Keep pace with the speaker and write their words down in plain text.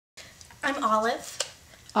I'm Olive.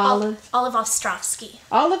 Olive. Olive Ostrovsky.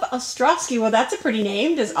 Olive Ostrovsky. Well, that's a pretty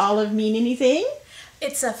name. Does olive mean anything?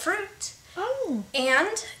 It's a fruit. Oh.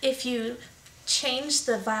 And if you change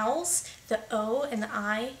the vowels, the O and the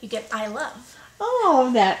I, you get I love.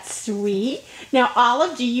 Oh, that's sweet. Now,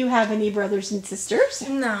 Olive, do you have any brothers and sisters?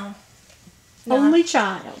 No. Only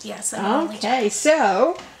child. Yes, I'm only child. Okay,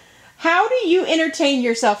 so how do you entertain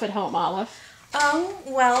yourself at home, Olive?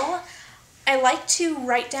 Well, I like to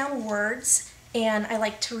write down words, and I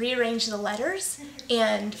like to rearrange the letters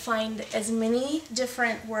and find as many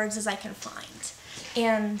different words as I can find.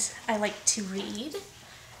 And I like to read,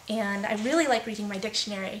 and I really like reading my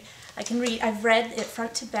dictionary. I've read it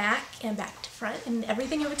front to back and back to front and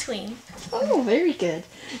everything in between. Oh, very good.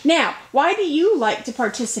 Now, why do you like to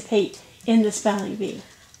participate in the spelling bee?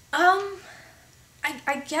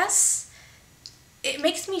 I guess it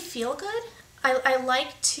makes me feel good. I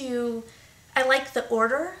like the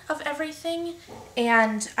order of everything,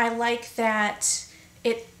 and I like that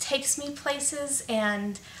it takes me places,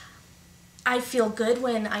 and I feel good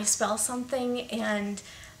when I spell something, and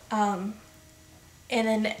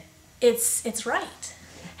then it's right.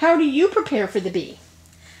 How do you prepare for the bee?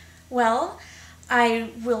 Well, I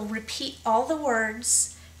will repeat all the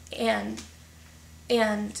words and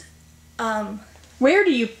where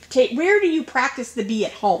do you practice the bee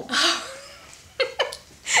at home?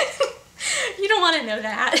 You don't want to know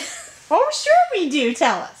that. Oh, sure we do.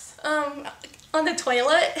 Tell us. On the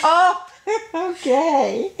toilet. Oh,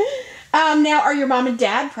 okay. Now, are your mom and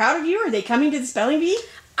dad proud of you? Are they coming to the spelling bee?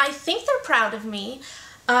 I think they're proud of me.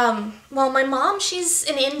 Well, my mom, she's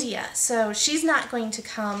in India, so she's not going to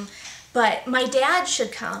come, but my dad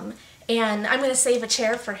should come, and I'm going to save a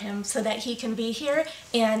chair for him so that he can be here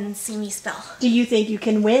and see me spell. Do you think you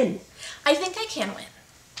can win? I think I can win.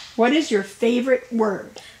 What is your favorite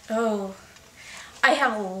word? Oh, I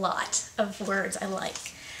have a lot of words I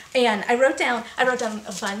like. And I wrote down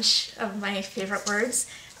a bunch of my favorite words.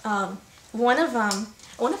 One of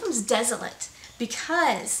them's desolate,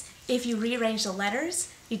 because if you rearrange the letters,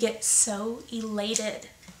 you get so elated.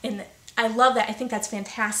 And I love that. I think that's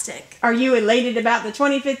fantastic. Are you elated about the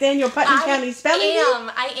 25th annual Putnam County Spelling Bee?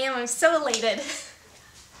 I am. I'm so elated.